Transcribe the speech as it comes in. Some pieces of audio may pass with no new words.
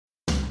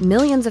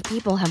Millions of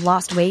people have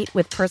lost weight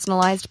with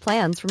personalized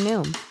plans from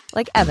Noom.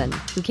 Like Evan,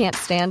 who can't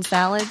stand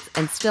salads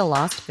and still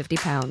lost 50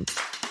 pounds.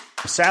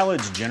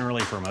 Salads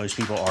generally for most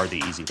people are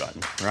the easy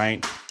button,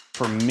 right?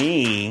 For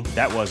me,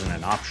 that wasn't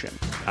an option.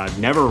 I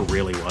never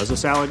really was a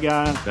salad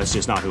guy. That's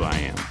just not who I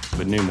am.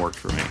 But Noom worked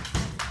for me.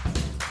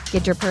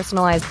 Get your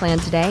personalized plan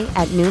today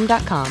at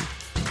Noom.com.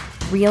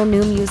 Real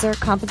Noom user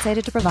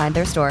compensated to provide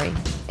their story.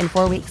 In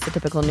 4 weeks, the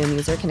typical Noom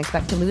user can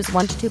expect to lose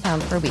 1 to 2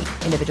 pounds per week.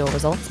 Individual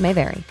results may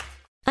vary.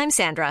 I'm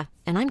Sandra,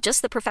 and I'm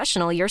just the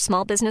professional your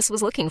small business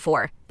was looking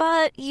for.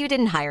 But you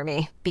didn't hire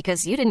me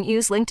because you didn't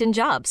use LinkedIn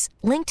Jobs.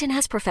 LinkedIn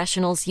has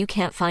professionals you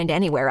can't find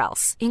anywhere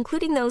else,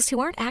 including those who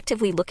aren't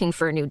actively looking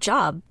for a new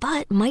job,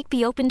 but might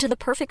be open to the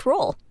perfect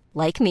role,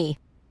 like me.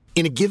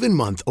 In a given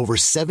month, over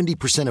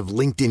 70% of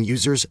LinkedIn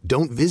users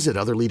don't visit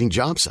other leading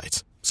job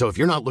sites. So if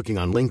you're not looking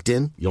on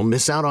LinkedIn, you'll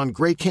miss out on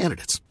great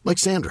candidates like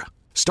Sandra.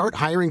 Start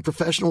hiring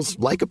professionals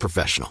like a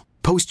professional.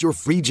 Post your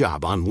free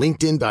job on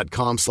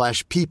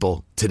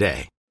linkedin.com/people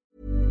today.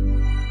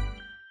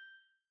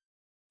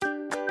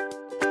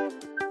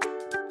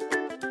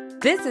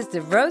 This is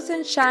the Rose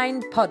and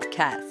Shine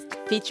podcast,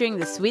 featuring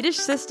the Swedish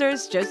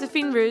sisters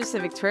Josephine Roos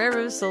and Victoria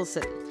Roos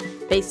Olsen.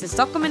 Based in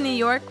Stockholm and New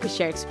York, we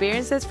share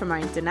experiences from our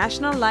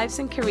international lives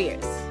and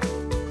careers.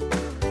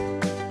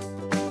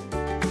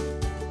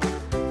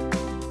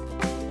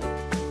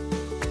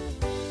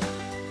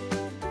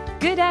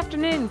 Good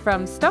afternoon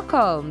from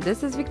Stockholm.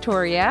 This is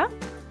Victoria.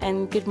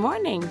 And good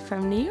morning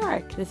from New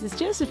York. This is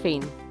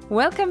Josephine.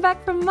 Welcome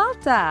back from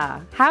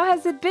Malta. How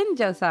has it been,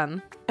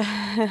 Josan?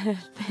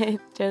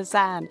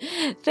 Josanne,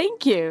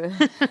 thank you.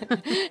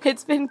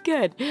 It's been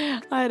good.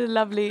 I had a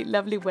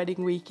lovely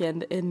wedding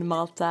weekend in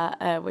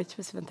Malta, which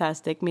was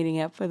fantastic, meeting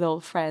up with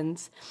old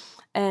friends.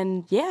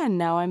 And yeah,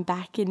 now I'm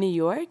back in New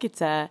York.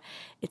 It's a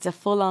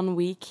full-on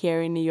week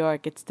here in New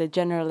York. It's the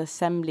General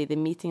Assembly, the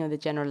meeting of the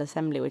General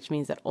Assembly, which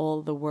means that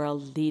all the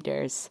world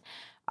leaders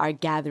are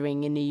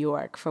gathering in New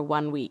York for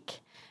 1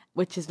 week,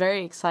 which is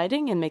very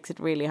exciting and makes it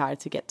really hard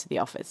to get to the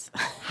office.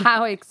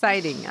 How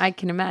exciting, I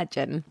can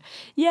imagine.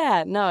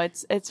 Yeah, no,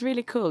 it's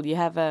really cool. You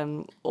have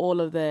all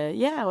of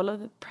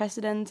the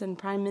presidents and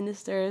prime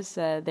ministers.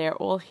 They're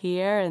all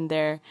here and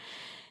they're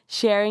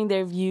sharing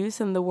their views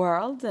on the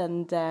world.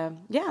 And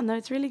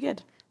it's really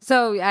good.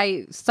 So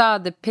I saw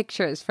the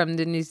pictures from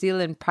the New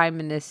Zealand Prime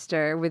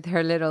Minister with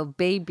her little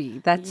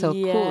baby. That's so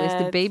cool. Is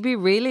the baby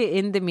really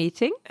in the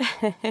meeting?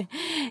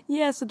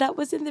 Yeah, so that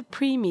was in the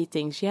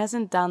pre-meeting. She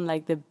hasn't done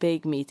like the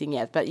big meeting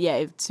yet, but yeah,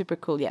 it's super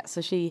cool. Yeah,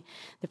 so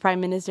the Prime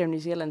Minister of New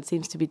Zealand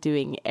seems to be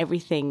doing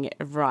everything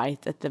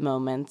right at the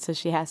moment. So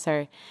she has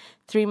her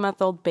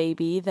 3-month-old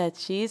baby that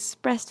she's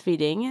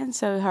breastfeeding, and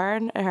so her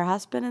and her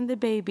husband and the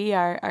baby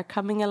are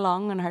coming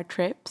along on her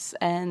trips,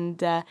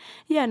 and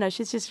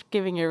she's just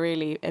giving a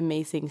really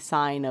amazing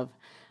sign of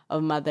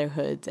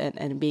motherhood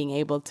and being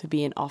able to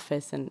be in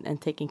office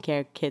and taking care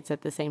of kids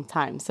at the same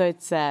time. So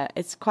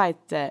it's quite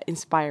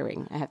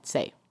inspiring, I have to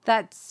say.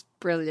 That's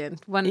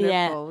brilliant.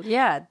 Wonderful.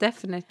 Yeah,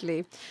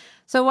 definitely.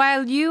 So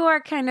while you are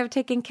kind of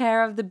taking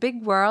care of the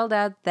big world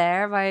out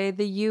there via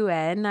the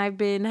UN, I've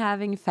been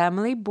having a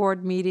family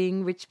board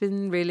meeting, which has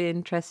been really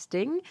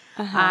interesting.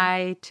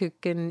 I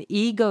took an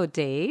ego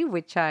day,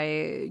 which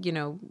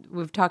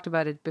we've talked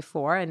about it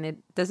before, and it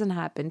doesn't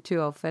happen too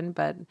often,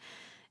 but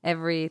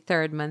every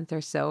third month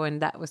or so.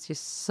 And that was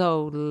just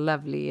so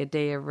lovely, a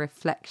day of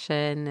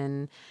reflection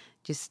and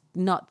just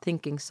not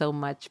thinking so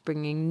much,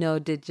 bringing no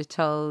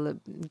digital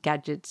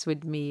gadgets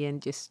with me and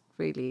just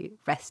really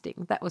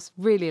resting. That was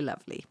really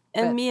lovely.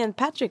 And me and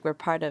Patrick were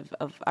part of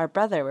our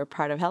brother, were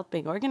part of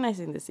helping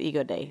organizing this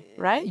Ego Day,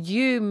 right?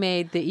 You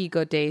made the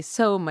Ego Day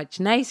so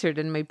much nicer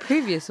than my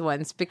previous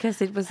ones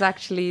because it was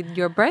actually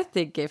your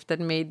birthday gift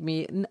that made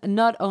me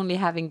not only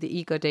having the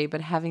Ego Day,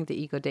 but having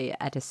the Ego Day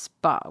at a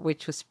spa,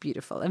 which was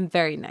beautiful and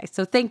very nice.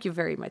 So thank you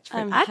very much for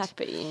that. I'm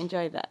happy you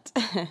enjoyed that.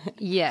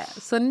 Yeah.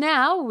 So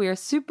now we're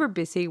super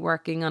busy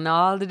working on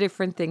all the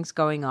different things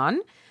going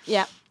on.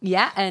 Yeah.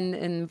 Yeah,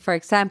 and for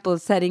example,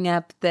 setting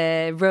up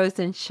the Rose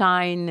and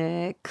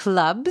Shine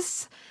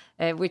clubs,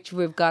 which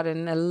we've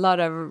gotten a lot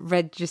of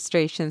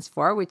registrations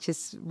for, which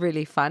is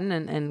really fun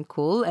and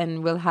cool.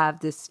 And we'll have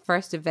this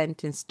first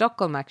event in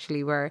Stockholm,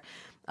 actually, where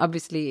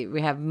obviously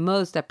we have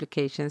most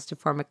applications to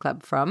form a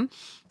club from.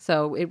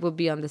 So it will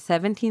be on the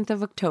 17th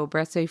of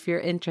October. So if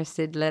you're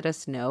interested, let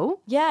us know.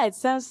 Yeah, it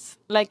sounds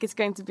like it's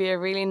going to be a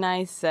really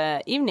nice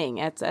evening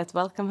at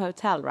Welcome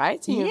Hotel,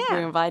 right? So we're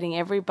inviting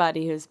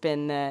everybody who's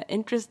been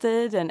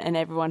interested and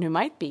everyone who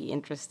might be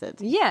interested.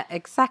 Yeah,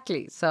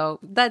 exactly. So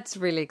that's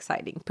really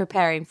exciting,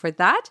 preparing for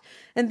that.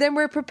 And then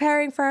we're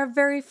preparing for our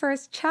very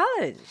first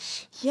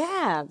challenge.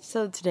 Yeah,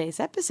 so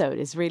today's episode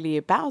is really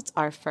about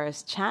our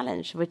first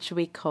challenge, which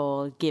we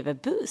call Give a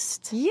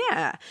Boost.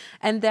 Yeah,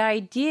 and the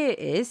idea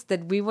is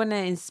that we want to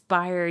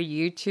inspire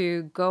you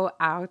to go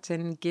out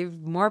and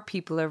give more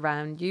people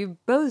around you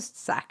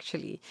boosts,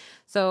 actually.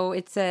 So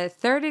it's a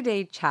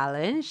 30-day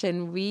challenge,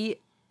 and we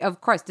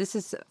of course, this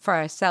is for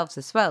ourselves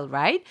as well,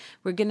 right?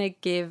 We're going to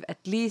give at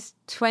least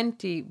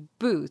 20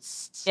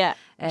 boosts. Yeah,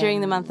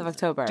 during the month of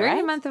October, During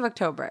right? the month of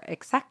October,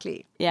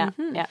 exactly. Yeah,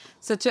 yeah.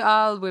 So to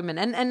all women.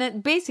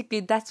 And basically,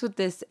 that's what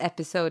this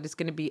episode is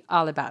going to be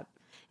all about.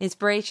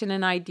 Inspiration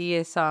and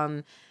ideas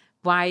on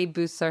why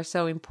boosts are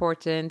so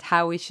important,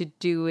 how we should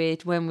do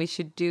it, when we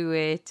should do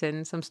it,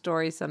 and some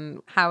stories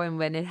on how and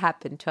when it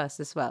happened to us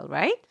as well,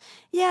 right?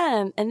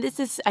 Yeah, and this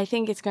is, I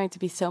think it's going to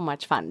be so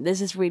much fun.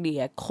 This is really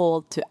a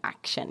call to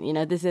action. You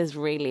know, this is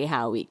really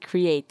how we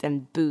create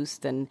and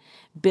boost and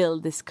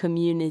build this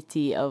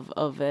community of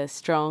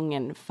strong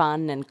and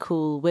fun and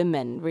cool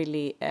women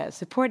really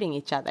supporting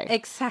each other.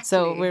 Exactly.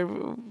 So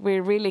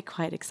we're really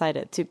quite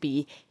excited to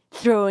be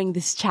throwing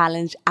this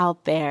challenge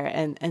out there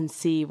and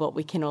see what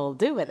we can all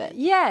do with it.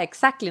 Yeah,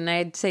 exactly. And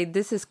I'd say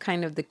this is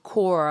kind of the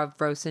core of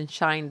Rose and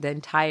Shine, the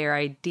entire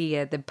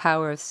idea, the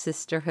power of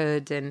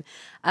sisterhood, and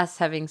us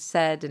having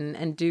said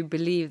and do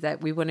believe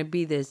that we want to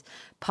be this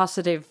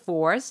positive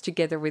force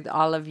together with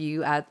all of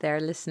you out there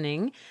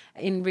listening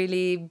in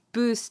really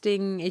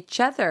boosting each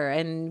other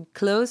and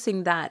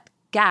closing that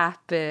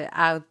gap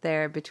out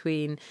there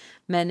between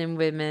men and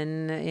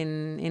women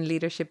in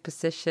leadership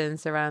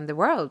positions around the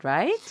world,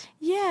 right?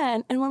 Yeah,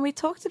 and when we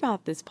talked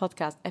about this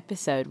podcast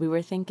episode, we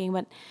were thinking,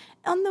 but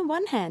on the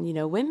one hand, you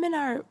know, women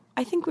are,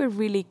 I think we're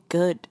really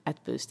good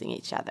at boosting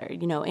each other.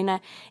 You know, in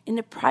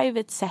a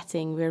private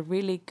setting, we're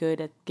really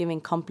good at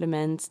giving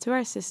compliments to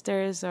our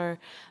sisters or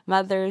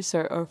mothers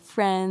or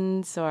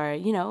friends, or,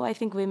 you know, I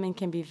think women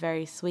can be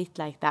very sweet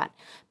like that.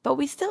 But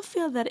we still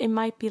feel that it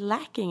might be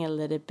lacking a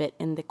little bit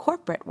in the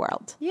corporate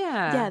world.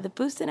 Yeah. Yeah, the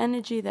boost and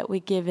energy that we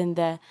give in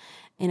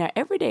our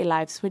everyday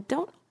lives, we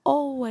don't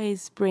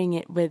always bring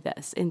it with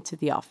us into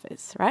the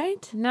office,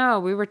 right? No,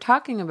 we were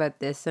talking about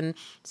this, and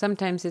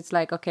sometimes it's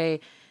like, okay,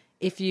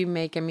 if you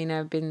make, I mean,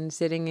 I've been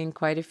sitting in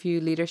quite a few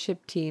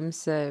leadership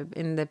teams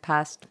in the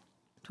past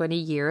 20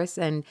 years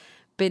and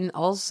been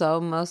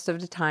also most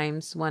of the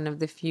times one of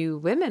the few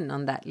women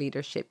on that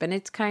leadership. And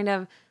it's kind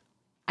of,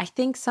 I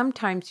think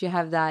sometimes you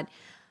have that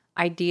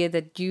idea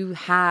that you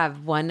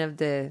have one of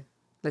the,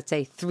 let's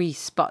say, 3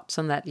 spots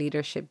on that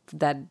leadership,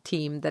 that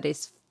team that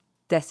is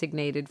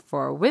designated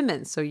for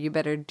women. So you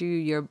better do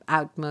your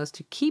utmost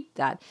to keep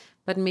that.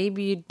 But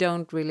maybe you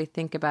don't really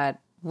think about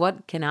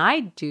what can I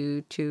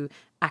do to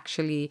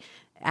actually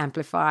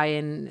amplify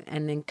and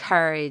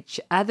encourage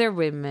other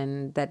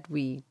women that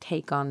we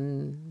take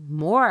on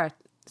more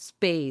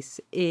space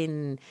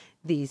in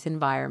these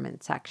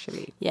environments,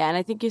 actually. Yeah, and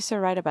I think you're so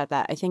right about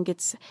that. I think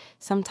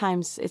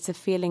sometimes it's a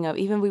feeling of,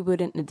 even we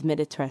wouldn't admit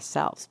it to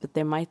ourselves, but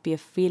there might be a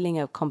feeling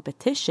of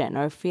competition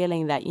or a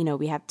feeling that, you know,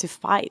 we have to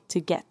fight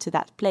to get to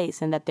that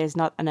place and that there's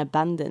not an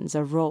abundance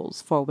of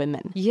roles for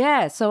women.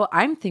 Yeah, so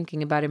I'm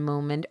thinking about a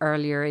moment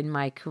earlier in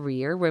my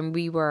career when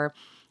we were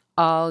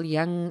all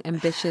young,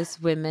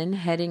 ambitious women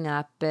heading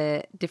up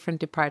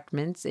different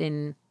departments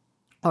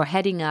or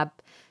heading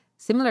up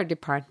similar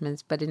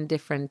departments, but in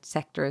different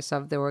sectors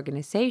of the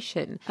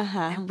organization.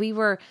 And we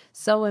were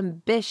so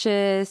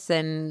ambitious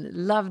and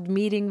loved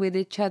meeting with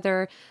each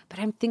other. But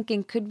I'm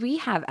thinking, could we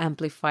have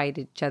amplified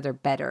each other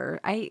better?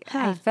 I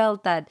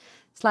felt that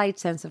slight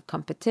sense of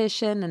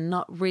competition and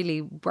not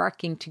really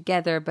working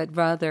together, but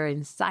rather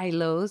in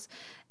silos.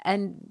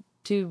 And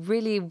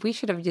we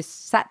should have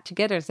just sat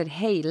together and said,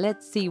 hey,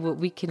 let's see what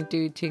we can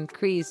do to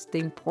increase the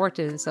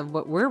importance of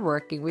what we're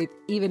working with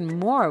even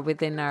more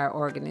within our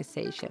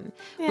organization.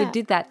 Yeah. We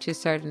did that to a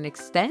certain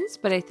extent,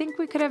 but I think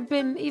we could have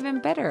been even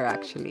better,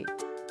 actually.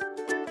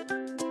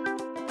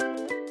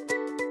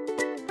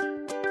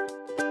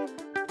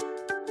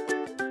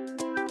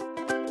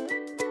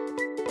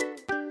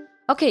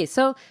 Okay,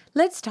 so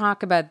let's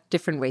talk about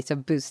different ways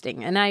of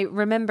boosting. And I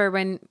remember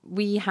when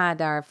we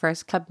had our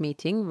first club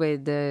meeting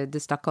with the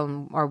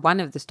Stockholm, or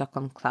one of the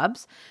Stockholm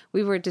clubs,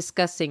 we were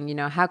discussing, you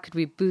know, how could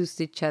we boost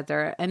each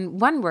other?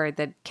 And one word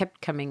that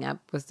kept coming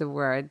up was the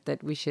word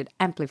that we should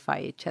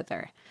amplify each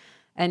other.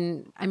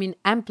 And I mean,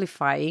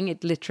 amplifying,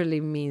 it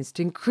literally means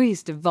to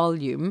increase the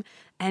volume.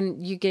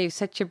 And you gave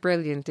such a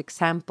brilliant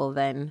example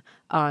then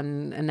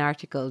on an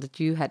article that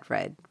you had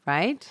read,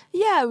 right?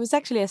 Yeah, it was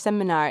actually a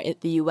seminar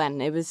at the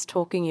UN. It was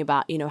talking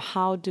about, you know,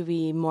 how do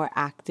we more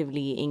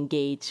actively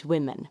engage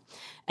women?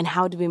 And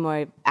how do we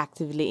more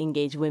actively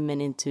engage women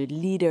into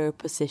leader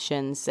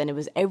positions? And it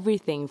was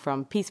everything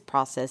from peace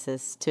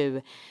processes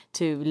to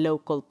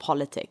local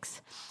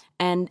politics.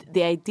 And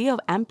the idea of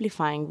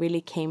amplifying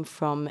really came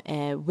from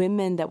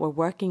women that were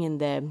working in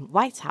the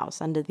White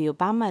House under the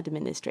Obama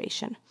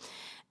administration.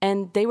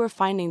 And they were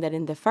finding that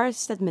in the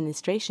first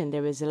administration,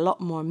 there was a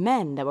lot more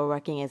men that were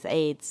working as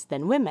aides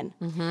than women.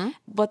 Mm-hmm.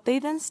 What they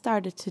then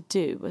started to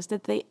do was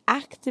that they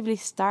actively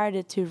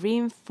started to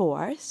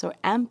reinforce or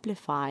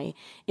amplify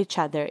each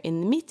other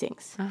in the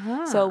meetings.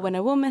 Uh-huh. So when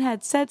a woman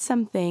had said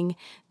something,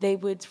 they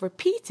would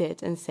repeat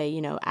it and say,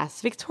 you know,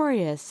 as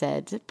Victoria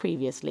said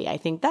previously, I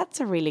think that's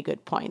a really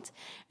good point.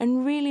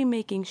 And really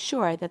making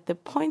sure that the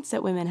points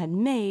that women had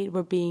made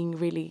were being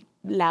really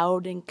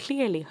loud and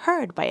clearly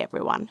heard by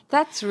everyone.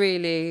 That's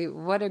really,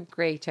 what a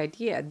great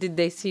idea. Did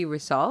they see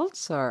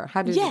results, or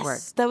how did it work?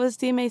 Yes, that was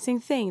the amazing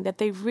thing, that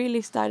they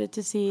really started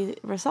to see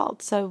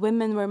results. So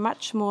women were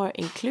much more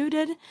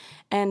included.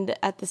 And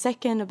at the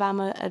second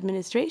Obama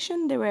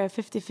administration, there were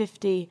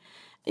 50-50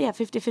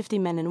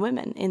 men and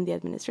women in the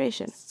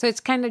administration. So it's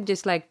kind of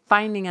just like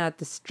finding out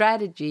the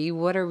strategy.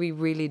 What are we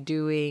really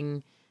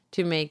doing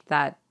to make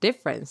that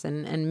difference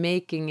and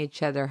making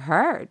each other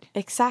heard?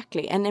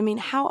 Exactly. And I mean,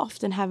 how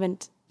often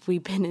haven't we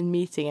been in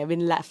meeting? I've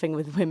been laughing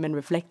with women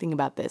reflecting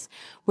about this,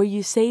 where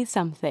you say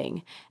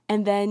something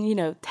and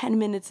then, 10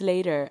 minutes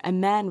later, a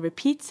man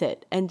repeats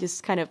it and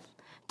just kind of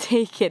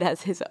take it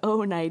as his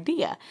own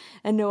idea,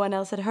 and no one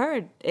else had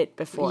heard it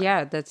before.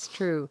 Yeah, that's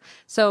true.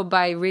 So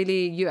by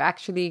really, you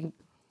actually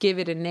give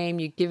it a name,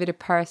 you give it a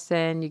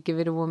person, you give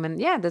it a woman.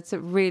 Yeah, that's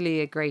really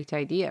a great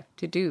idea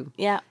to do.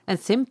 Yeah. And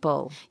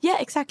simple. Yeah,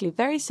 exactly.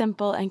 Very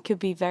simple and could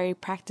be very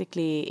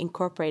practically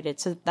incorporated.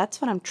 So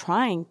that's what I'm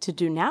trying to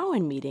do now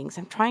in meetings.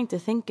 I'm trying to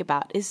think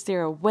about, is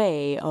there a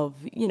way of,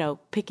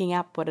 picking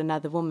up what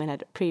another woman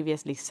had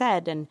previously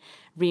said and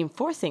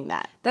reinforcing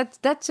that?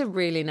 That's a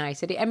really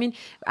nice idea. I mean,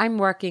 I'm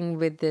working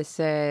with this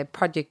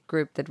project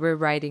group that we're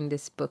writing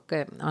this book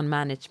on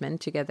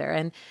management together.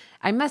 And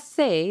I must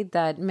say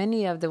that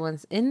many of the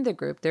ones in the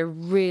group, they're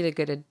really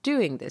good at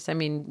doing this. I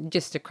mean,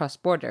 just across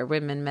border,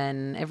 women,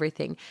 men,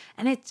 everything.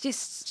 And it's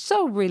just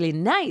so really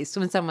nice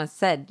when someone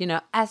said,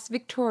 as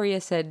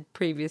Victoria said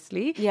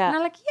previously. Yeah. And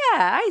I'm like,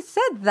 yeah, I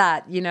said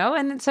that,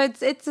 And so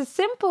it's a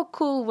simple,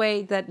 cool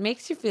way that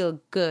makes you feel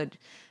good,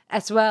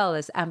 as well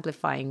as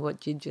amplifying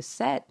what you just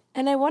said.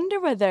 And I wonder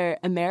whether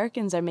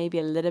Americans are maybe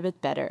a little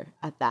bit better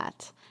at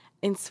that.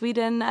 In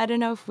Sweden, I don't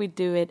know if we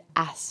do it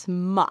as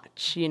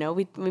much,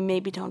 we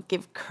maybe don't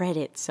give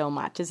credit so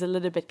much. It's a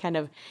little bit kind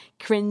of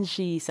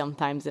cringy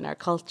sometimes in our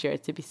culture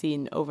to be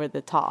seen over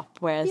the top.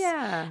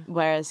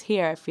 Whereas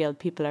here, I feel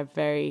people are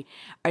very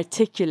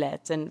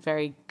articulate and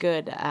very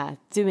good at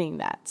doing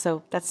that.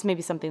 So that's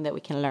maybe something that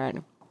we can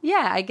learn.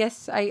 Yeah, I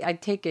guess I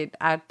take it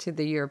out to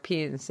the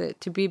Europeans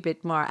to be a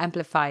bit more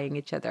amplifying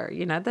each other.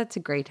 That's a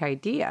great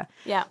idea.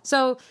 Yeah.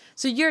 So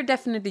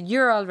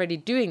you're already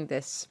doing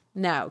this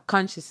now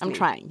consciously. I'm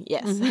trying,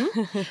 yes.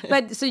 Mm-hmm.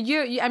 But so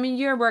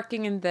you're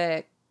working in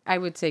the, I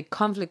would say,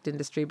 conflict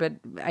industry, but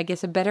I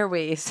guess a better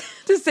way is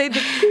to say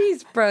the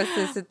peace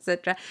process,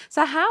 etc.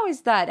 So how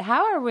is that?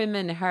 How are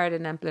women heard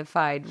and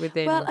amplified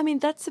within? Well, I mean,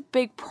 that's a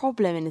big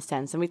problem in a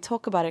sense, and we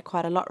talk about it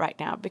quite a lot right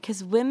now,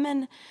 because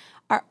women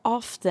are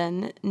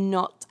often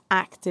not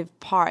active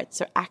parts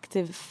or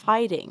active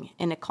fighting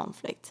in a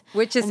conflict.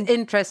 Which is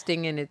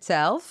interesting in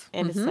itself.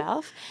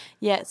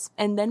 Yes.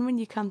 And then when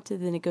you come to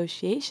the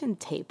negotiation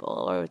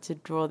table or to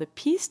draw the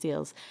peace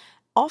deals,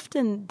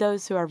 often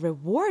those who are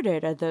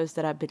rewarded are those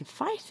that have been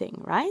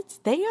fighting, right?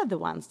 They are the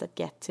ones that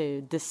get to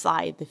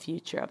decide the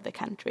future of the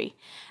country,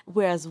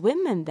 whereas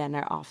women then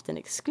are often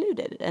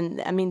excluded.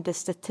 And I mean, the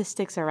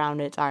statistics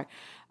around it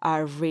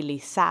are really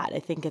sad. I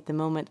think at the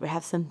moment we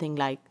have something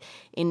like,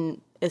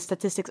 in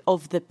statistics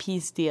of the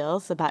peace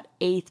deals, about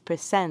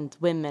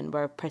 8% women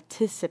were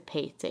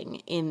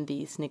participating in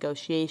these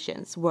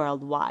negotiations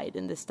worldwide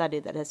in the study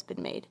that has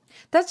been made.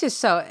 That's just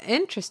so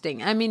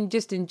interesting. I mean,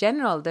 just in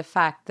general, the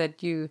fact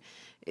that you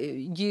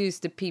use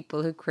the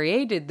people who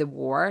created the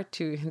war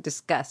to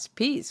discuss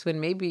peace, when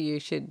maybe you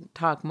should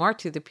talk more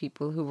to the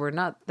people who were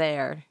not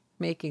there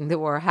making the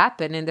war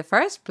happen in the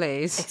first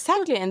place.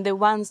 Exactly, and the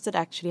ones that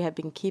actually have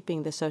been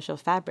keeping the social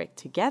fabric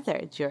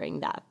together during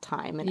that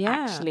time and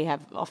actually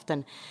have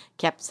often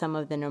kept some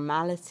of the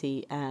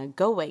normality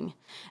going.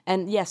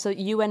 And so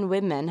UN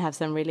Women have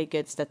some really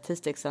good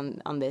statistics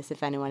on this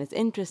if anyone is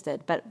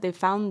interested, but they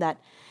found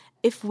that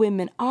if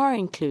women are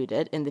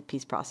included in the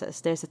peace process,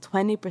 there's a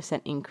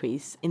 20%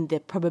 increase in the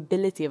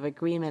probability of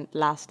agreement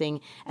lasting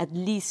at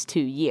least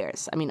 2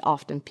 years. I mean,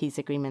 often peace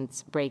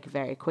agreements break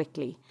very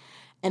quickly.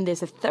 And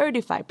there's a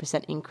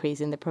 35% increase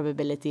in the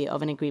probability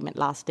of an agreement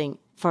lasting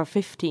for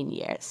 15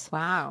 years.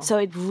 Wow. So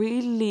it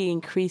really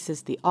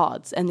increases the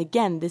odds. And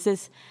again, this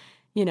is,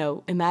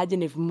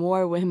 imagine if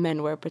more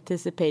women were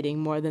participating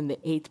more than the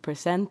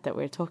 8% that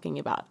we're talking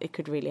about. It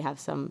could really have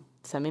some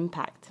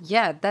impact.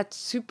 Yeah, that's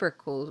super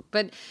cool.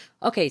 But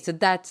okay, so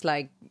that's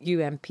like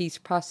UN peace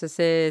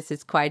processes.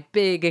 It's quite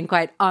big and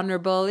quite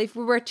honorable. If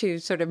we were to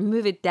sort of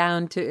move it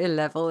down to a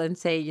level and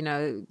say,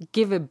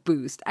 give a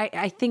boost,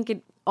 I think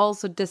it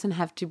also doesn't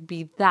have to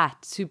be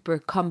that super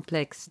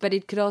complex, but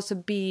it could also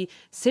be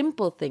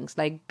simple things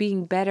like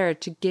being better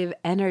to give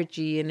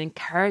energy and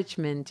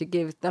encouragement, to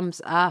give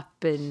thumbs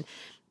up, and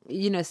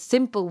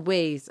simple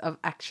ways of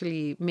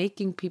actually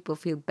making people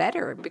feel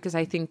better, because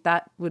I think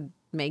that would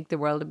make the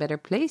world a better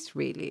place,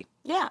 really.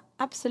 Yeah,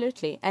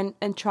 absolutely. And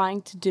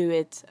trying to do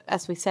it,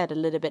 as we said, a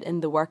little bit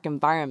in the work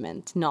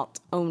environment, not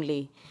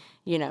only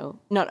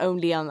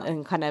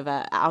on kind of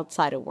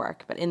outside of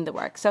work, but in the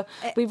work. So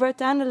we wrote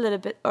down a little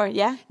bit,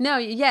 No,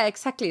 yeah,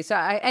 exactly. So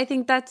I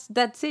think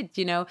that's it,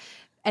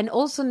 And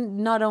also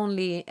not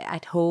only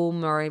at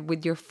home or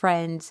with your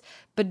friends,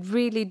 but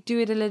really do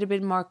it a little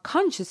bit more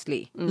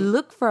consciously.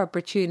 Look for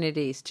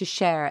opportunities to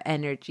share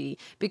energy,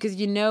 because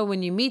you know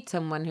when you meet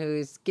someone who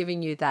is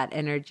giving you that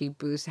energy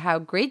boost, how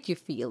great you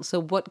feel.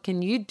 So what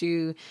can you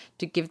do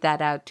to give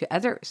that out to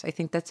others? I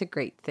think that's a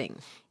great thing.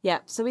 Yeah,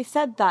 so we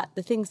said that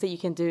the things that you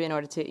can do in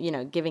order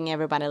to, giving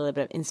everybody a little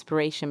bit of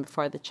inspiration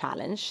before the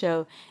challenge.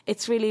 So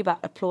it's really about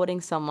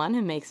applauding someone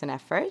who makes an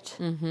effort.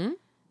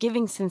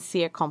 Giving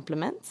sincere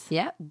compliments.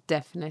 Yeah,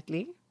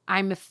 definitely.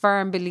 I'm a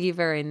firm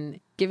believer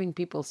in giving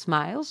people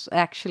smiles.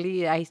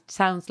 Actually, it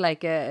sounds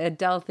like a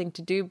dull thing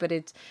to do, but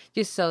it's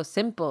just so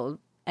simple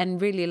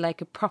and really like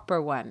a proper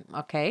one,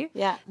 okay?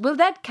 Yeah. Will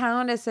that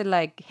count as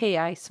hey,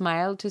 I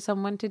smiled to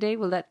someone today?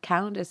 Will that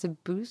count as a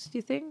boost, do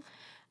you think?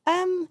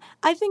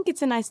 I think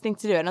it's a nice thing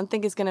to do. I don't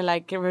think it's going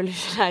to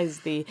revolutionize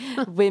the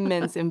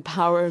women's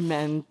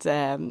empowerment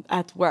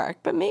at work,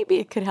 but maybe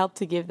it could help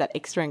to give that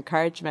extra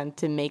encouragement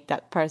to make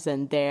that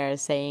person there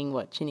saying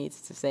what she needs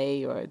to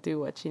say or do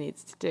what she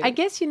needs to do. I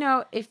guess,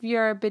 if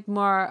you're a bit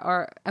more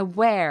or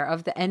aware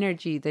of the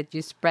energy that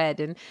you spread,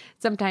 and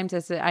sometimes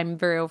I'm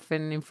very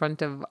often in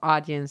front of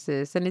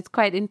audiences, and it's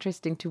quite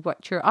interesting to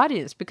watch your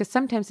audience, because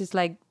sometimes it's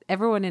like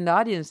everyone in the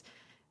audience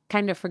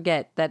kind of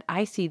forget that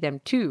I see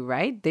them too,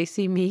 right? They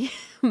see me,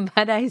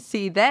 but I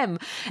see them.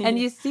 And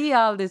you see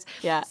all this,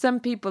 some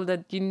people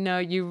that,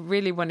 you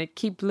really want to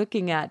keep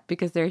looking at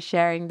because they're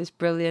sharing this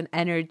brilliant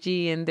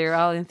energy and they're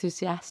all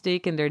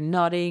enthusiastic and they're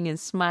nodding and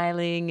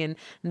smiling, and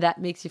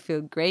that makes you feel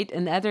great.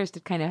 And others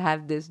that kind of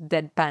have this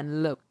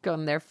deadpan look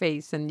on their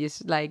face and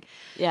just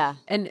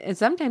and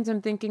sometimes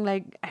I'm thinking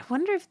I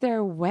wonder if they're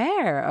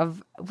aware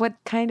of what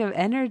kind of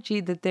energy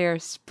that they're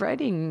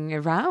spreading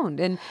around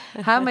and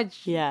how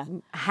much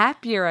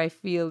happier I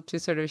feel to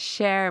sort of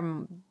share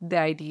the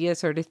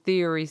ideas or the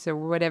theories or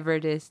whatever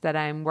it is that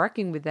I'm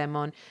working with them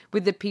on,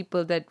 with the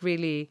people that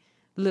really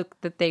look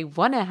that they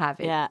want to have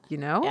it,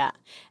 Yeah.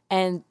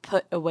 And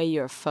put away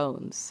your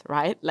phones,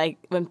 right? Like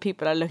when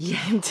people are looking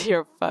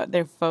into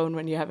their phone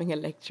when you're having a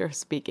lecture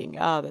speaking.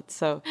 Oh,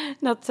 that's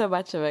not so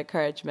much of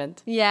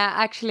encouragement. Yeah,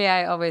 actually,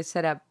 I always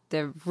set up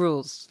the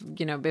rules,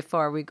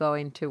 before we go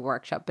into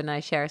workshop, and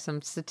I share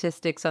some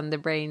statistics on the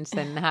brains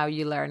and how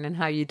you learn and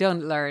how you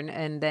don't learn.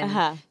 And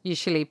then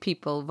usually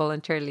people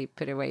voluntarily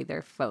put away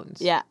their phones.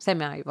 Yeah.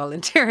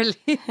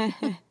 Semi-voluntarily.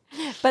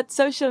 But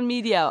social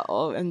media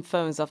and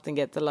phones often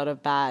get a lot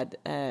of bad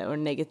or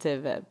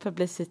negative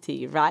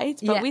publicity, right?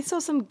 But we saw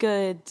some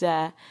good...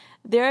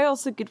 there are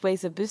also good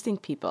ways of boosting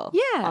people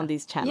on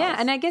these channels. Yeah,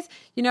 and I guess,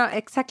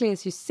 exactly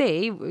as you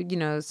say,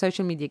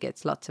 social media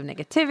gets lots of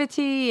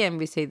negativity, and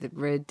we say that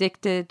we're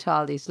addicted to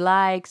all these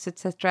likes,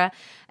 etc.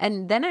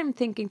 And then I'm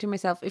thinking to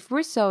myself, if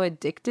we're so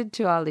addicted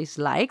to all these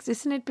likes,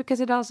 isn't it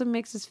because it also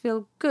makes us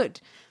feel good?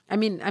 I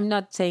mean, I'm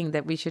not saying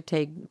that we should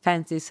take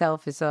fancy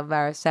selfies of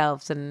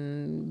ourselves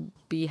and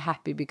be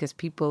happy because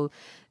people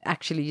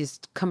actually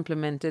just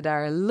complimented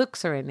our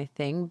looks or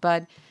anything,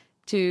 but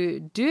to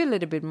do a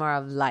little bit more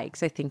of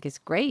likes, I think is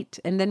great.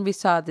 And then we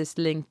saw this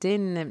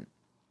LinkedIn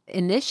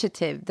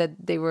initiative that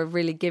they were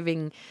really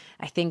giving,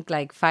 I think,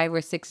 5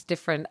 or 6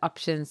 different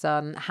options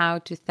on how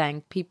to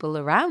thank people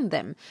around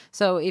them.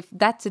 So if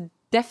that's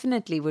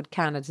definitely would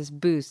count as a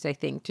boost, I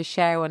think, to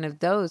share one of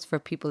those for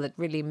people that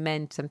really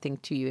meant something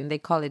to you. And they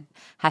call it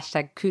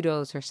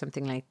 #kudos or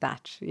something like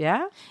that.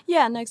 Yeah?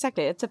 Yeah, no,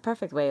 exactly. It's a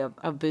perfect way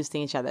of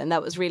boosting each other. And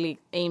that was really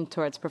aimed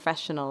towards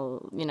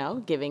professional,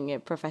 giving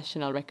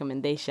professional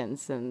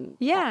recommendations. And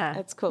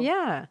that's cool.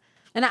 Yeah.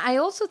 And I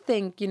also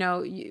think,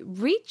 you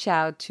reach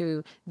out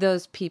to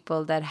those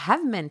people that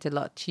have meant a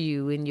lot to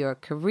you in your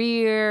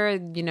career,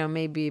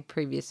 maybe a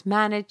previous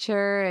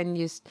manager, and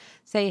just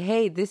say,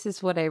 hey, this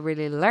is what I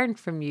really learned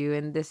from you,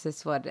 and this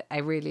is what I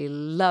really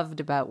loved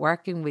about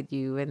working with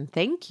you, and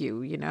thank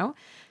you,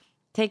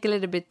 Take a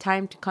little bit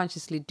time to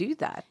consciously do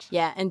that.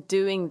 Yeah, and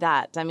doing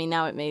that, I mean,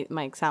 now it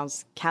might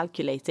sound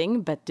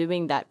calculating, but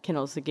doing that can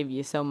also give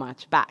you so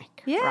much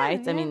back,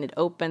 right? I mean, it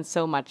opens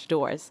so much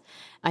doors.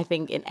 I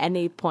think in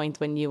any point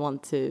when you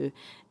want to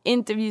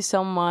interview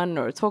someone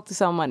or talk to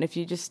someone, if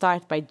you just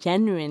start by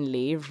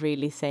genuinely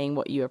really saying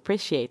what you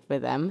appreciate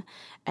with them,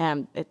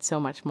 it's so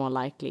much more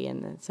likely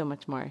and so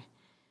much more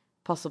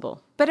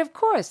possible. But of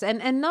course,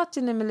 and not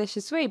in a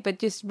malicious way, but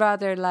just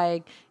rather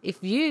if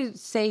you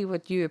say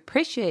what you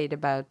appreciate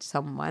about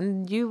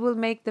someone, you will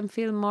make them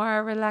feel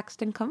more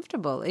relaxed and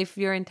comfortable if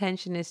your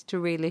intention is to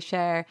really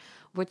share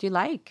what you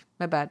like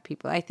about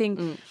people. I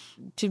think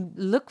to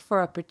look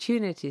for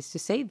opportunities to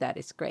say that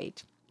is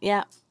great.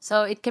 Yeah.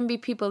 So it can be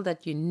people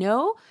that you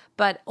know,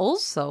 but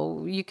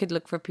also you could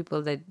look for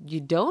people that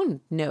you don't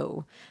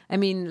know. I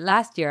mean,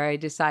 last year I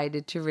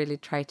decided to really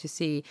try to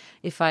see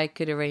if I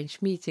could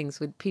arrange meetings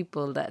with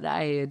people that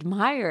I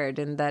admired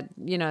and that,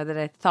 that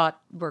I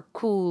thought were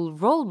cool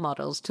role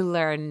models to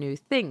learn new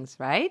things,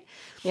 right?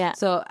 Yeah.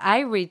 So I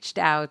reached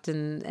out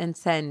and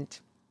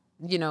sent,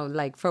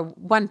 for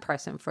one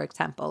person, for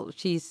example,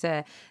 she's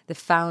the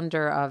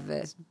founder of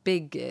a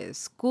big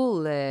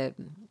school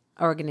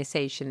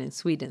organization in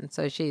Sweden.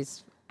 So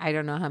she's I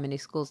don't know how many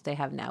schools they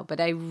have now, but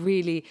I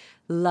really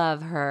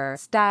love her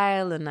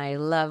style and I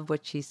love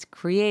what she's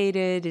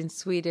created in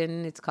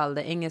Sweden. It's called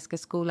the Engelska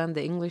Skolan,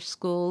 the English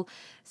school.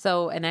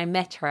 So, and I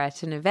met her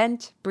at an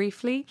event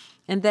briefly.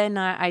 And then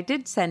I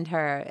did send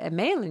her a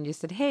mail and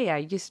just said, hey,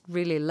 I just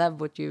really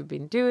love what you've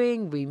been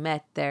doing. We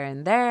met there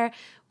and there.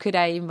 Could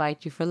I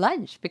invite you for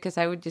lunch? Because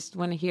I would just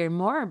want to hear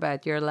more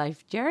about your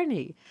life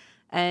journey.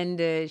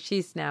 And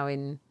she's now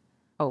in,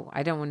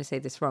 I don't want to say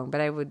this wrong, but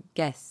I would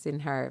guess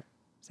in her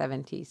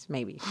 70s,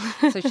 maybe.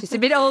 So she's a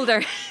bit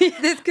older.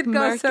 This could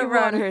go so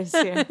wrong.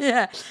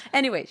 Yeah.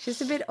 Anyway,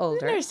 she's a bit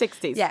older. In her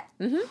 60s. Yeah.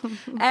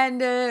 Mm-hmm.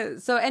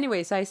 And so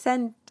I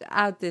sent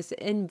out this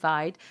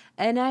invite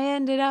and I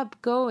ended up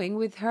going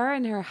with her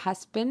and her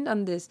husband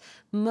on this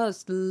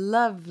most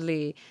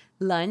lovely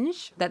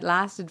lunch that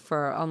lasted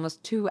for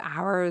almost 2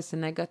 hours.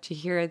 And I got to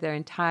hear their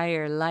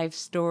entire life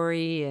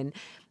story and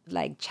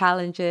like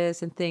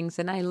challenges and things,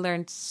 and I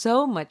learned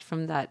so much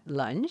from that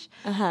lunch.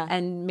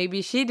 And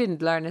maybe she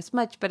didn't learn as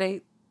much, but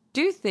I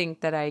do think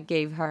that I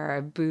gave her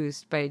a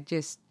boost by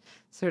just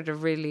sort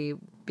of really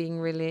being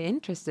really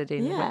interested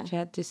in what she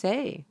had to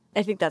say.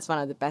 I think that's one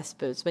of the best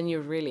boosts, when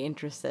you're really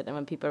interested and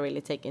when people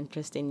really take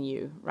interest in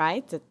you,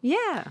 right?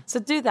 So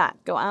do that.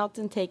 Go out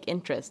and take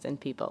interest in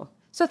people.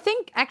 So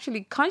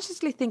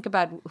consciously think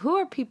about who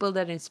are people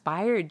that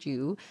inspired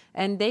you,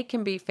 and they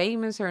can be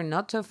famous or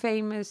not so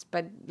famous,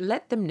 but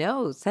let them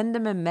know, send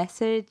them a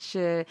message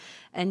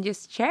and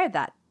just share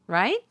that,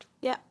 right?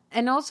 Yeah.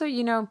 And also,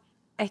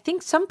 I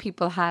think some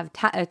people have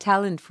a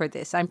talent for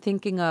this. I'm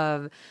thinking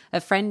of a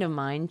friend of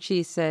mine.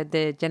 She's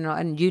the general,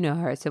 and you know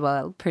her as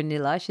well,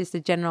 Pernilla. She's the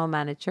general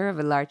manager of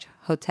a large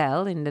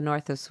hotel in the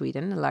north of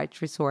Sweden, a large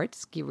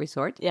ski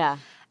resort. Yeah.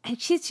 And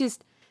she's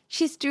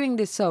doing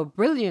this so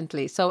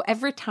brilliantly. So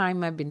every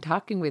time I've been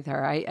talking with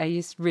her, I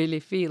just really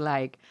feel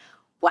like,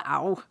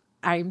 wow,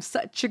 I'm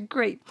such a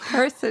great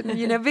person,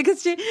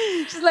 because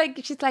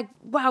she's like,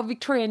 wow,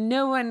 Victoria,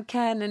 no one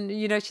can. And,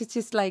 she's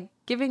just like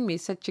giving me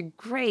such a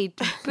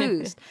great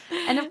boost.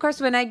 And of course,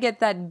 when I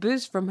get that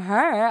boost from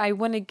her, I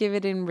want to give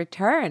it in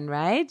return,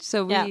 right?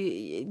 So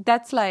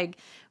that's like,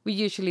 we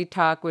usually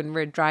talk when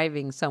we're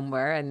driving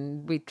somewhere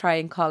and we try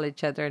and call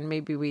each other and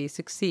maybe we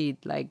succeed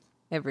like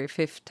every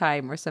fifth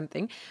time or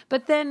something.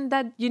 But then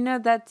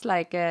that's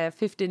like a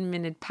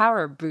 15-minute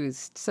power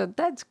boost. So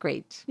that's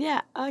great. Yeah,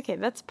 okay,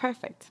 that's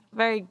perfect.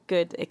 Very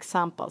good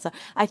example. So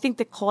I think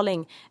the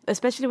calling,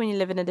 especially when you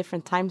live in a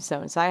different time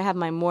zone. So I have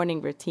my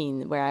morning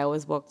routine where I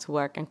always walk to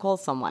work and call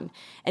someone.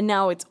 And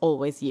now it's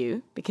always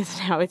you, because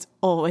now it's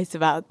always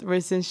about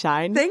Rise and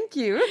Shine. Thank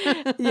you.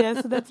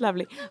 Yes, that's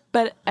lovely.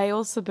 But I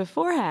also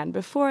before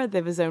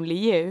there was only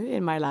you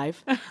in my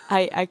life,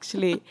 I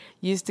actually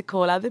used to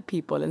call other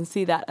people and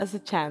see that as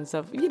a chance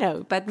of,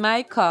 But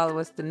my call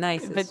was the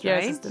nicest, but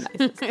yours is the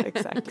nicest,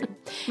 exactly.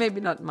 Maybe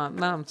not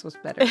mom's was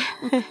better.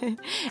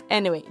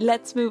 Anyway,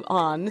 let's move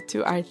on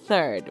to our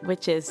third,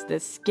 which is the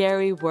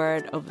scary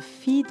word of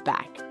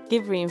feedback.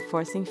 Give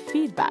reinforcing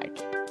feedback.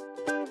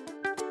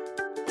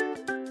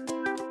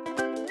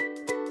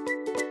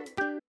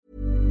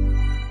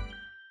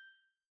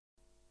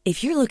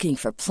 If you're looking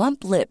for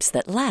plump lips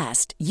that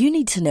last, you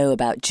need to know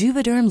about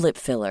Juvederm lip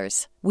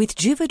fillers. With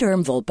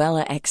Juvederm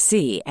Volbella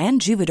XC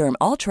and Juvederm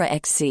Ultra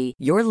XC,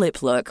 your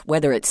lip look,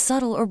 whether it's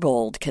subtle or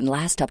bold, can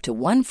last up to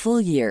 1 full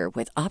year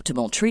with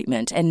optimal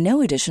treatment and no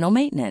additional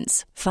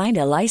maintenance. Find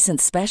a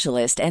licensed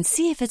specialist and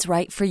see if it's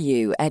right for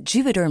you at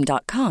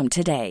Juvederm.com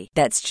today.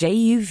 That's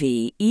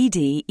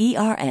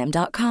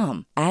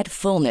JUVEDERM.com. Add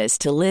fullness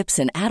to lips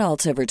in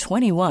adults over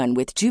 21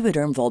 with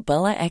Juvederm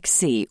Volbella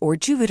XC or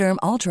Juvederm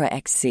Ultra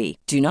XC.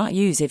 Do not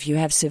use if you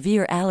have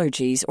severe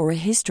allergies or a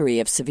history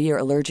of severe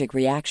allergic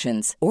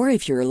reactions, or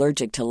if you're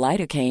allergic to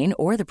lidocaine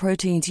or the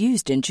proteins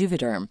used in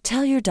Juvederm.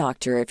 Tell your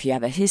doctor if you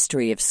have a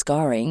history of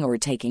scarring or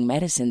taking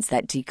medicines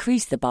that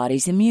decrease the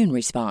body's immune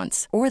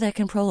response or that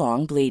can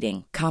prolong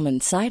bleeding. Common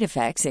side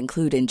effects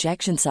include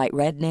injection site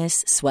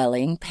redness,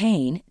 swelling,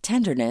 pain,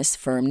 tenderness,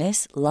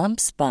 firmness,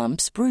 lumps,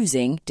 bumps,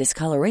 bruising,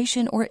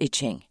 discoloration, or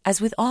itching. As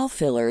with all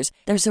fillers,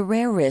 there's a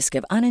rare risk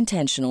of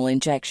unintentional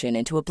injection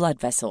into a blood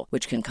vessel,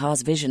 which can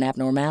cause vision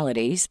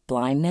abnormalities,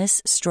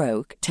 blindness,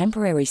 stroke,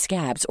 temporary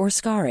scabs, or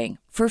scarring.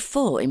 For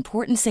full,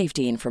 important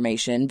safety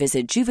information,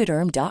 visit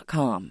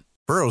Juvederm.com.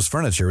 Burrow's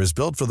furniture is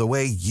built for the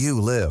way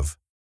you live.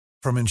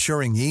 From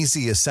ensuring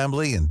easy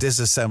assembly and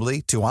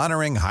disassembly to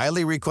honoring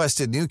highly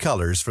requested new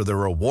colors for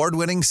their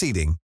award-winning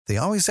seating, they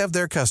always have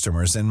their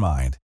customers in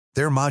mind.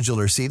 Their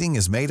modular seating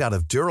is made out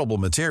of durable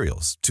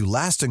materials to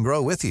last and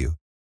grow with you.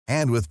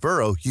 And with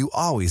Burrow, you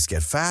always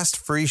get fast,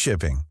 free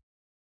shipping.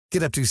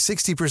 Get up to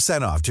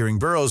 60% off during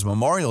Burrow's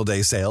Memorial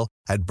Day sale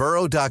at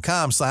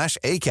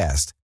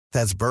burrow.com/ACAST.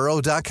 That's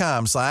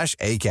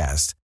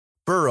burrow.com/ACAST.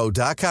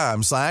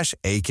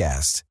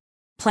 burrow.com/ACAST.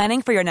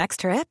 Planning for your next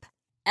trip?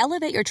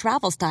 Elevate your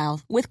travel style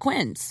with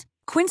Quince.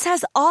 Quince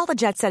has all the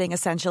jet-setting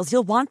essentials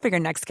you'll want for your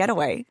next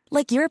getaway,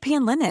 like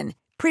European linen,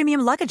 premium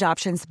luggage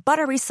options,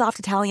 buttery soft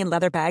Italian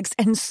leather bags,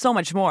 and so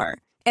much more.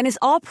 And is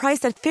all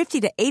priced at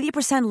 50 to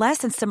 80% less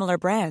than similar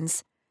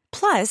brands.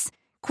 Plus,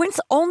 Quince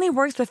only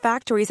works with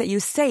factories that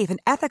use safe and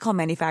ethical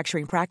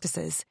manufacturing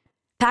practices.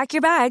 Pack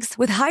your bags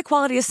with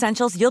high-quality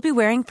essentials you'll be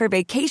wearing for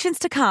vacations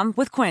to come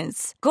with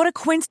Quince. Go to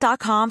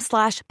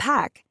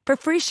quince.com/pack for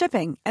free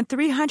shipping and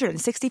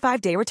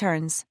 365-day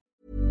returns.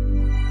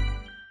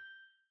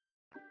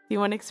 You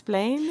want to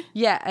explain?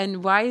 Yeah,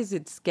 and why is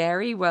it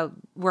scary? Well,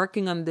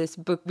 working on this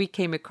book, we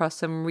came across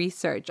some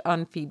research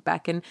on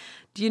feedback. And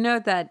do you know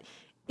that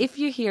if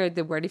you hear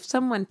the word, if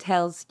someone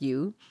tells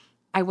you,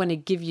 I want to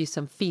give you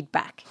some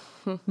feedback,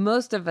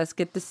 most of us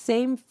get the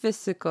same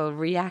physical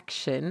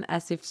reaction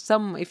as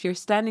if you're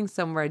standing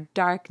somewhere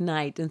dark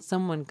night and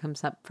someone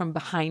comes up from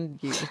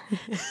behind you.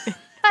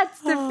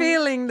 That's the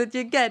feeling that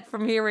you get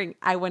from hearing,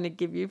 I want to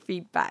give you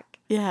feedback.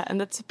 Yeah, and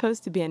that's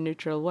supposed to be a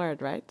neutral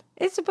word, right?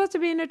 It's supposed to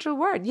be a neutral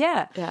word,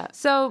 yeah.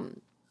 So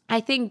I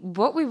think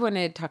what we want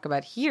to talk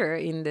about here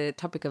in the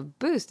topic of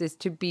boost is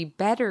to be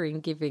better in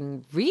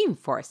giving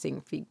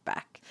reinforcing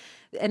feedback.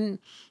 And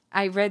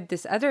I read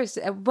this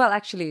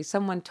actually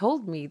someone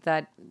told me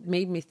that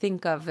made me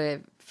think of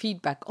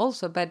feedback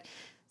also, but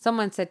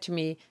someone said to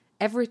me,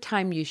 every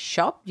time you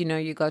shop,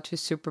 you go to a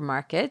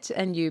supermarket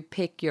and you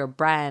pick your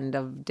brand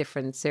of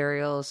different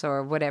cereals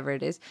or whatever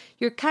it is,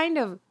 you're kind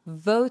of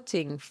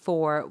voting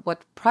for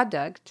what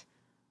product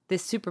the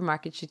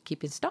supermarket should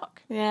keep in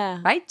stock. Yeah.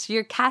 Right? So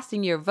you're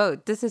casting your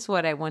vote. This is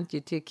what I want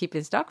you to keep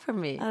in stock for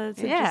me. Oh,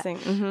 that's interesting.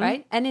 Mm-hmm.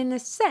 Right? And in a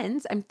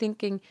sense, I'm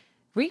thinking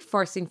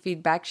reinforcing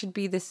feedback should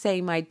be the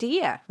same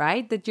idea,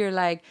 right? That you're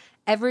like,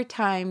 every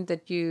time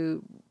that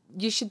you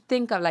should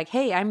think of like,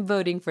 hey, I'm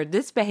voting for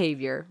this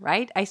behavior,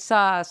 right? I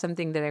saw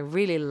something that I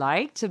really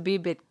liked, so be a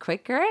bit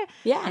quicker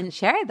and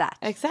share that.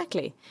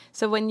 Exactly.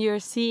 So when you're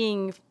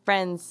seeing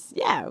friends,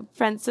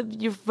 so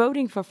you're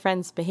voting for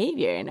friends'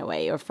 behavior in a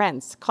way, or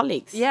friends,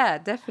 colleagues. Yeah,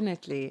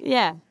 definitely.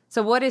 Yeah.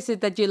 So what is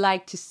it that you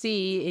like to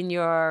see in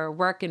your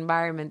work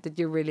environment that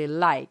you really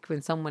like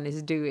when someone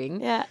is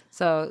doing? Yeah.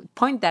 So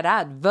point that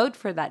out, vote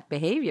for that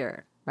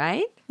behavior.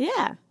 Right?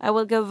 Yeah, I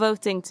will go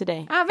voting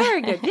today.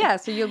 Very good. Yeah,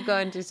 so you'll go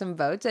and do some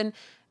votes and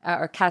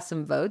or cast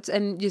some votes.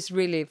 And just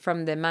really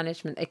from the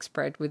management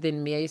expert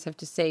within me, I just have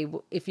to say,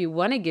 if you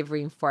want to give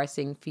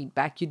reinforcing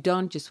feedback, you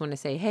don't just want to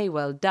say, hey,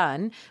 well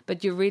done,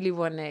 but you really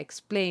want to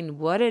explain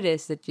what it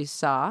is that you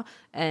saw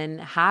and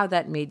how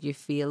that made you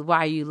feel,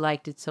 why you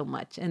liked it so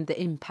much, and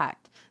the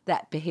impact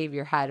that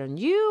behavior had on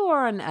you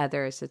or on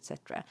others,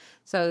 etc.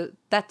 So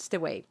that's the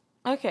way.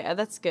 Okay,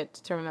 that's good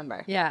to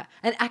remember. Yeah,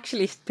 and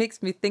actually it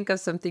makes me think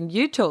of something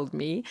you told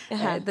me,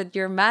 that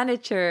your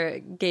manager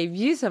gave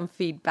you some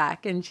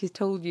feedback and she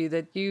told you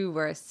that you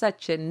were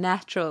such a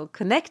natural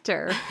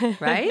connector,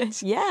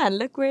 right? Yeah, and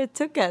look where it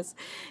took us.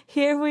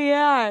 Here we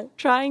are,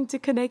 trying to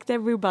connect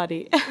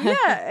everybody.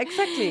 Yeah,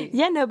 exactly.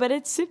 Yeah, no, but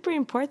it's super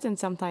important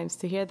sometimes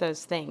to hear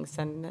those things.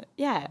 And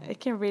yeah, it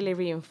can really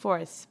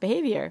reinforce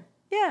behavior.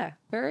 Yeah,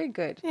 very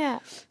good. Yeah.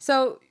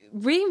 So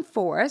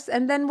reinforce,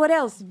 and then what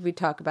else did we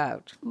talk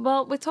about?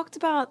 Well, we talked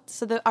about,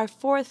 our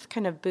fourth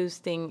kind of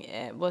boosting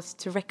was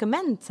to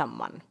recommend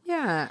someone.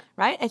 Yeah.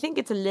 Right? I think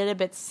it's a little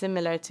bit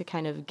similar to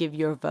kind of give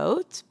your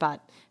vote, but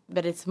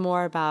it's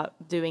more about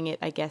doing it,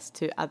 I guess,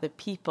 to other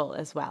people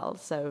as well.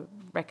 So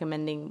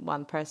recommending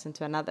one person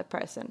to another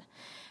person.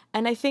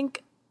 And I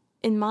think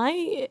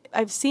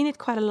I've seen it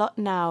quite a lot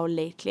now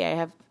lately. I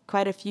have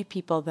quite a few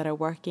people that are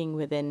working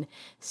within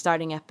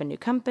starting up a new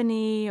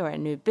company or a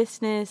new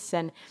business.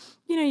 And,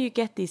 you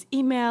get these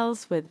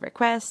emails with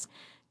requests.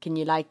 Can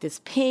you like this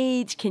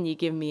page? Can you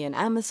give me an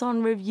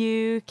Amazon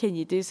review? Can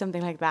you do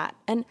something like that?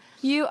 And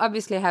you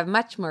obviously have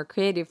much more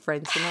creative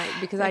friends than I,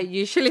 because I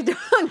usually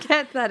don't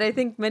get that. I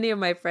think many of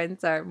my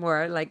friends are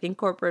more like in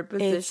corporate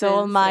positions. It's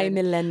all my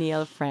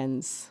millennial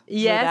friends.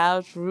 Yes.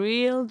 Without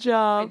real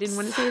jobs. I didn't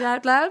want to say it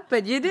out loud,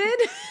 but you did.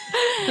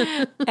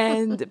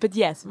 But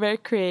yes, very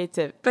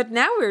creative. But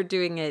now we're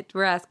doing it.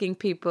 We're asking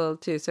people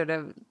to sort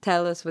of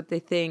tell us what they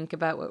think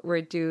about what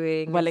we're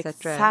doing, well,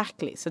 etc.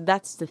 Exactly. So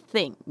that's the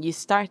thing. You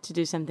start to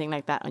do something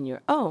like that on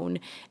your own,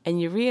 and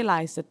you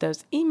realize that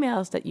those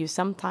emails that you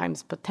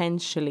sometimes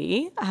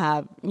potentially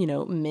have,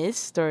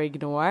 missed or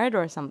ignored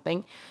or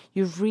something,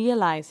 you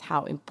realize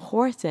how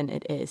important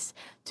it is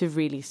to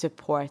really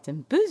support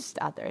and boost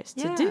others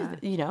to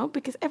do,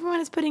 because everyone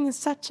is putting in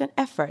such an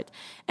effort,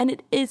 and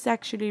it is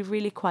actually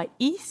really quite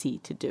easy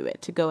to do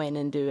it, to go in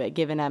and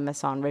give an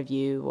Amazon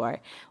review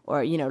or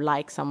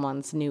like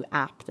someone's new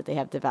app that they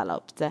have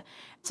developed.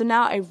 So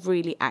now I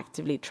really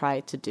actively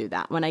try to do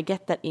that. When I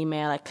get that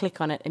email, I click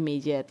on it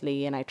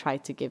immediately and I try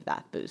to give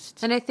that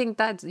boost. And I think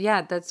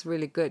that's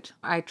really good.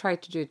 I try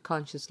to do it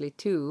consciously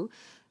too.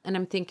 And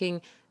I'm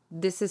thinking,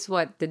 this is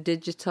what the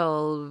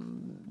digital,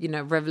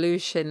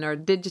 revolution or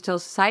digital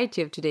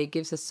society of today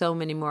gives us so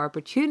many more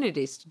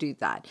opportunities to do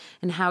that,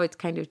 and how it's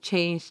kind of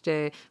changed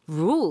the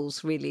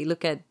rules, really.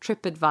 Look at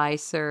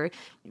TripAdvisor.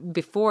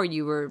 Before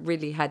you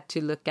really had to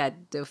look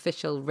at the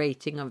official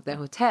rating of the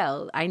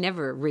hotel. I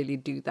never really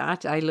do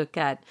that. I look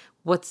at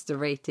what's the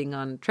rating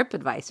on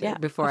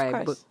TripAdvisor before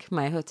I book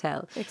my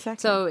hotel.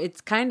 Exactly. So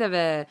it's kind of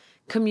a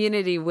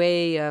community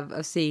way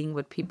of seeing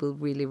what people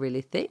really,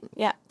 really think.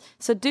 Yeah.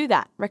 So do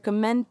that.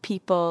 Recommend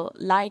people,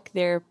 like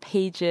their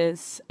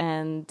pages,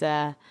 and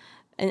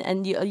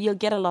you'll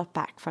get a lot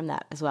back from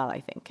that as well,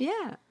 I think.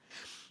 Yeah.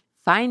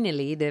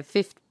 Finally, the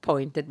fifth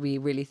point that we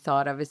really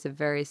thought of is a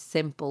very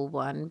simple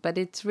one, but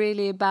it's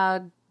really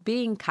about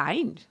being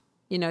kind.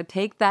 You know,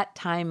 take that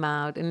time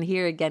out. And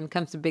here again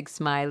comes the big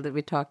smile that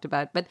we talked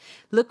about. But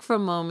look for a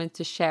moment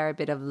to share a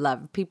bit of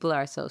love. People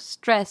are so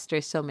stressed.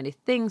 There's so many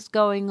things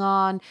going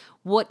on.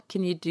 What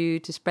can you do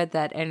to spread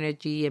that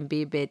energy and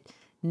be a bit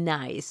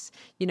nice?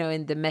 You know,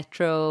 in the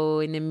metro,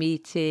 in a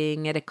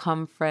meeting, at a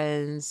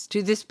conference,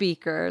 to the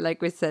speaker,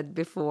 like we said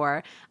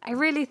before. I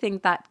really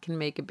think that can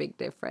make a big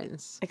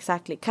difference.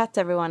 Exactly. Cut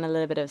everyone a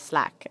little bit of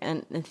slack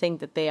and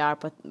think that they are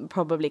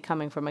probably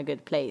coming from a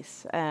good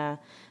place.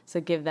 So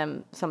give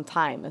them some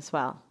time as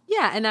well.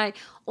 Yeah, and I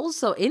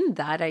also in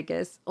that, I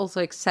guess, also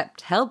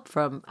accept help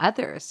from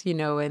others, you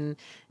know, and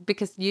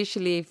because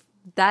usually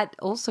that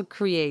also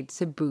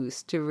creates a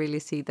boost to really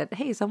see that,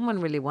 hey, someone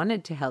really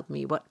wanted to help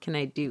me. What can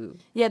I do?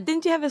 Yeah,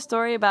 didn't you have a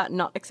story about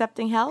not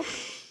accepting help?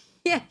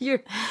 Yeah,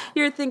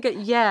 you're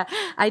thinking, yeah,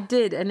 I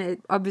did.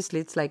 And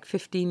obviously it's like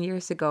 15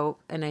 years ago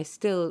and I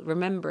still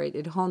remember it.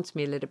 It haunts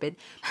me a little bit.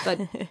 But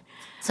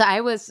so I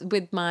was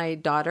with my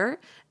daughter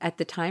at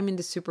the time in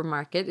the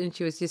supermarket and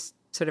she was just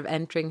sort of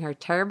entering her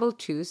terrible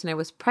twos, and I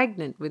was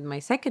pregnant with my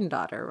second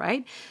daughter,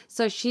 right?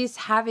 So she's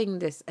having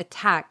this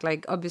attack,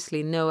 like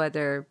obviously no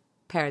other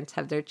parents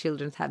have their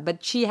children have,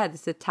 but she had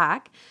this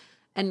attack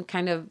and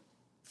kind of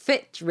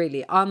fit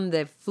really on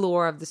the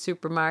floor of the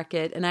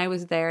supermarket. And I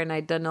was there and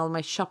I'd done all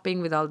my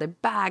shopping with all the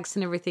bags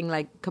and everything,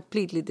 like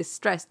completely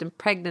distressed and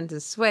pregnant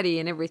and sweaty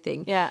and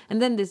everything. Yeah.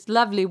 And then this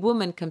lovely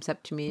woman comes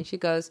up to me and she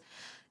goes,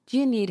 "Do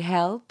you need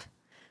help?"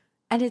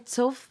 And it's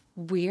so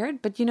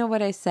weird, but you know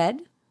what I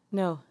said?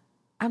 No.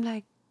 I'm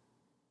like,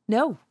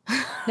 no,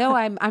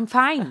 I'm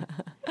fine.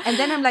 And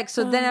then I'm like,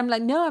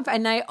 no, I'm fine.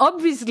 And I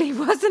obviously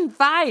wasn't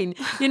fine,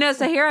 you know.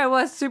 So here I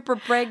was, super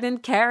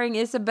pregnant, carrying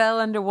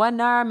Isabel under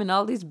one arm and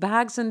all these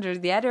bags under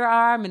the other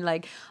arm, and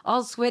like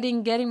all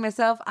sweating, getting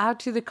myself out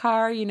to the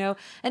car, you know.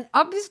 And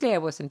obviously I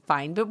wasn't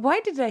fine. But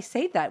why did I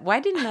say that? Why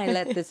didn't I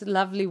let this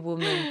lovely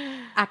woman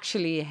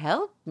actually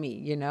help me,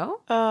 you know?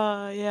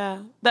 Yeah.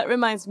 That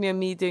reminds me of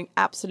me doing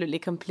absolutely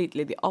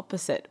completely the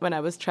opposite when I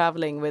was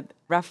traveling with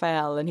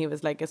Raphael, and he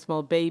was like a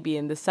small baby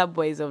in the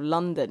subways of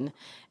London,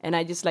 and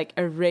I just like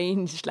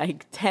arranged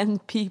like 10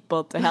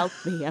 people to help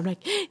me. I'm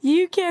like,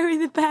 you carry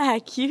the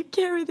back, you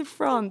carry the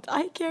front,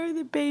 I carry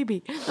the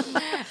baby.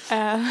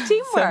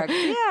 Teamwork,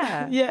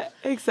 yeah. Yeah,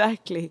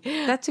 exactly.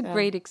 That's a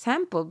great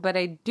example, but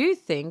I do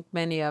think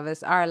many of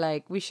us are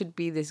like, we should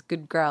be these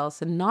good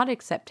girls and not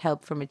accept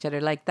help from each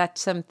other. Like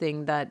that's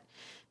something that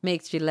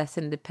makes you less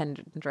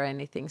independent or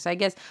anything. So I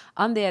guess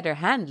on the other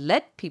hand,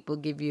 let people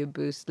give you a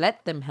boost,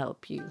 let them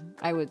help you,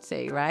 I would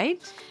say,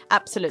 right?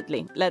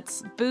 Absolutely.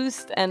 Let's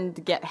boost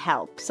and get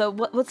help. So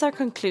what's our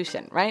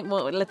conclusion, right?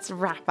 Well, let's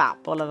wrap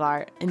up all of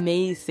our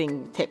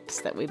amazing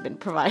tips that we've been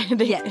providing.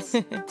 Yes.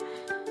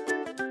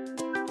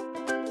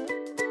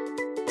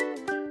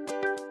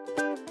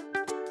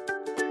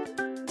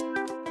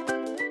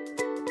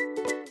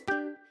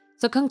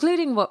 So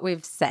concluding what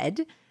we've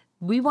said,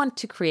 we want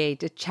to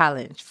create a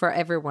challenge for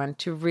everyone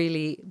to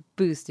really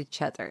boost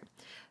each other.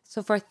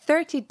 So for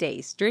 30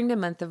 days during the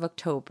month of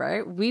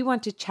October, we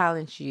want to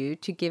challenge you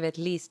to give at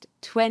least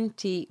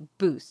 20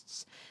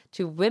 boosts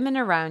to women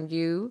around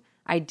you,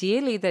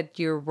 ideally that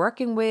you're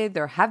working with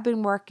or have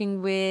been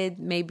working with,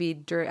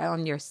 maybe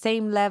on your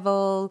same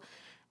level,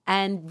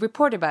 and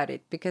report about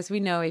it, because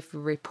we know if we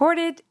report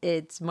it,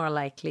 it's more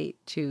likely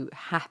to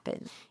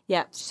happen.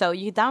 Yeah, so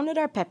you download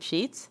our pep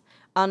sheets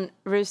on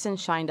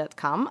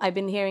roseandshine.com. I've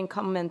been hearing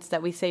comments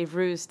that we say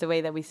rose the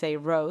way that we say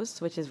rose,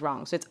 which is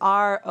wrong. So it's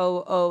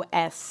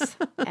ROOS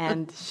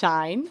and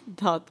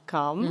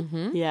shine.com.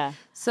 Mm-hmm. Yeah.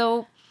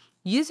 So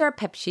use our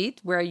pep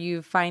sheet where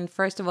you find,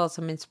 first of all,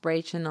 some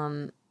inspiration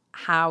on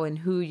how and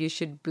who you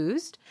should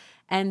boost.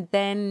 And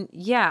then,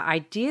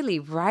 ideally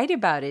write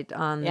about it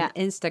on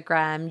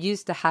Instagram.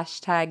 Use the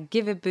hashtag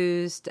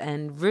 #GiveABoost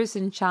and Rose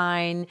and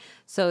Shine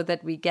so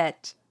that we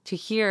get to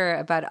hear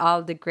about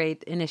all the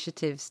great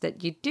initiatives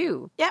that you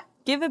do. Yeah,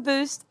 give a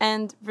boost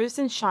and Rose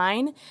and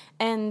Shine.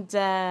 And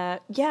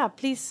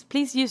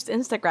please use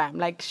Instagram.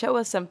 Like, show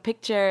us some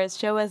pictures,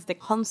 show us the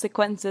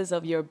consequences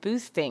of your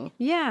boosting.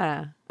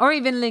 Yeah. Or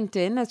even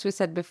LinkedIn, as we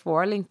said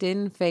before,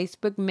 LinkedIn,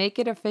 Facebook, make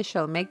it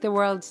official. Make the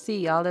world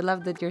see all the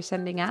love that you're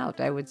sending out,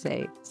 I would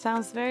say.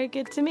 Sounds very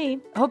good to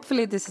me.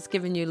 Hopefully this has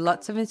given you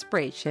lots of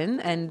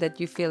inspiration and that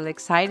you feel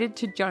excited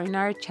to join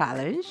our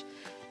challenge.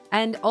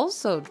 And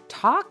also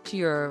talk to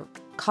your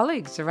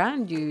colleagues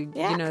around you,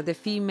 you know, the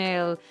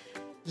female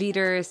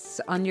leaders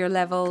on your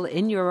level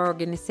in your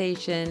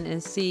organization,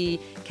 and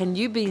see, can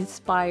you be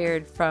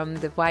inspired from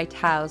the White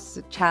House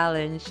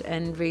challenge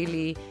and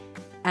really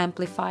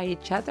amplify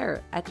each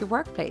other at your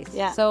workplace.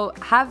 Yeah. So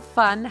have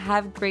fun,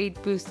 have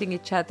great boosting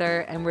each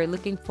other, and we're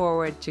looking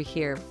forward to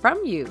hear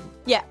from you.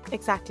 Yeah,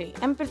 exactly.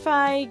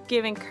 Amplify,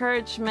 give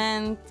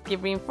encouragement,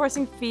 give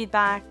reinforcing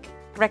feedback,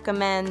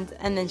 recommend,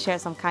 and then share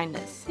some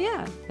kindness.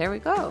 Yeah, there we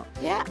go.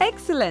 Yeah.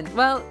 Excellent.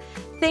 Well,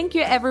 thank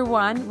you,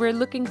 everyone. We're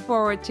looking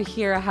forward to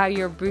hear how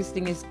your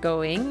boosting is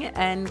going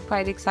and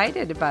quite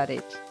excited about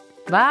it.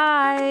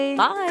 Bye.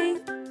 Bye.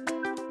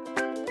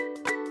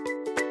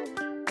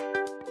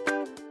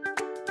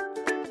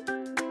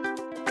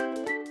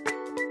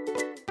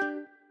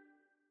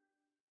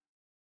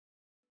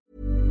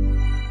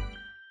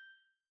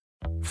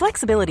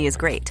 Flexibility is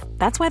great.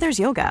 That's why there's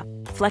yoga.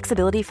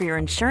 Flexibility for your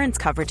insurance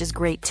coverage is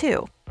great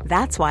too.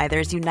 That's why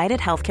there's United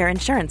Healthcare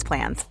Insurance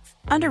Plans.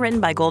 Underwritten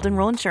by Golden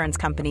Rule Insurance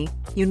Company,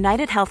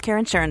 United Healthcare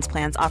Insurance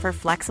Plans offer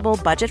flexible,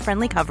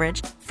 budget-friendly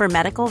coverage for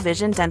medical,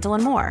 vision, dental,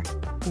 and more.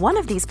 One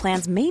of these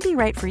plans may be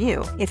right for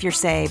you if you're,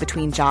 say,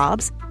 between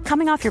jobs,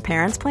 coming off your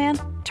parents' plan,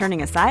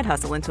 turning a side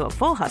hustle into a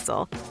full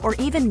hustle, or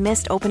even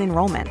missed open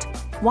enrollment.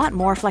 Want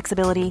more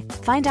flexibility?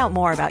 Find out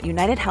more about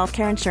United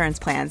Healthcare Insurance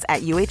Plans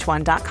at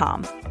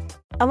uh1.com.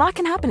 A lot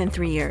can happen in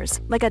 3 years,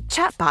 like a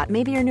chatbot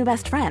may be your new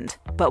best friend.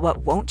 But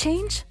what won't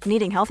change?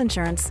 Needing health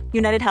insurance.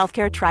 United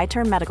Healthcare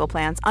Tri-Term Medical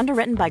Plans,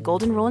 underwritten by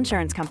Golden Rule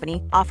Insurance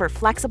Company, offer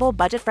flexible,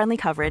 budget-friendly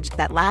coverage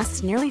that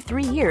lasts nearly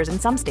 3 years in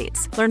some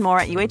states. Learn more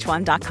at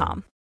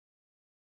uh1.com.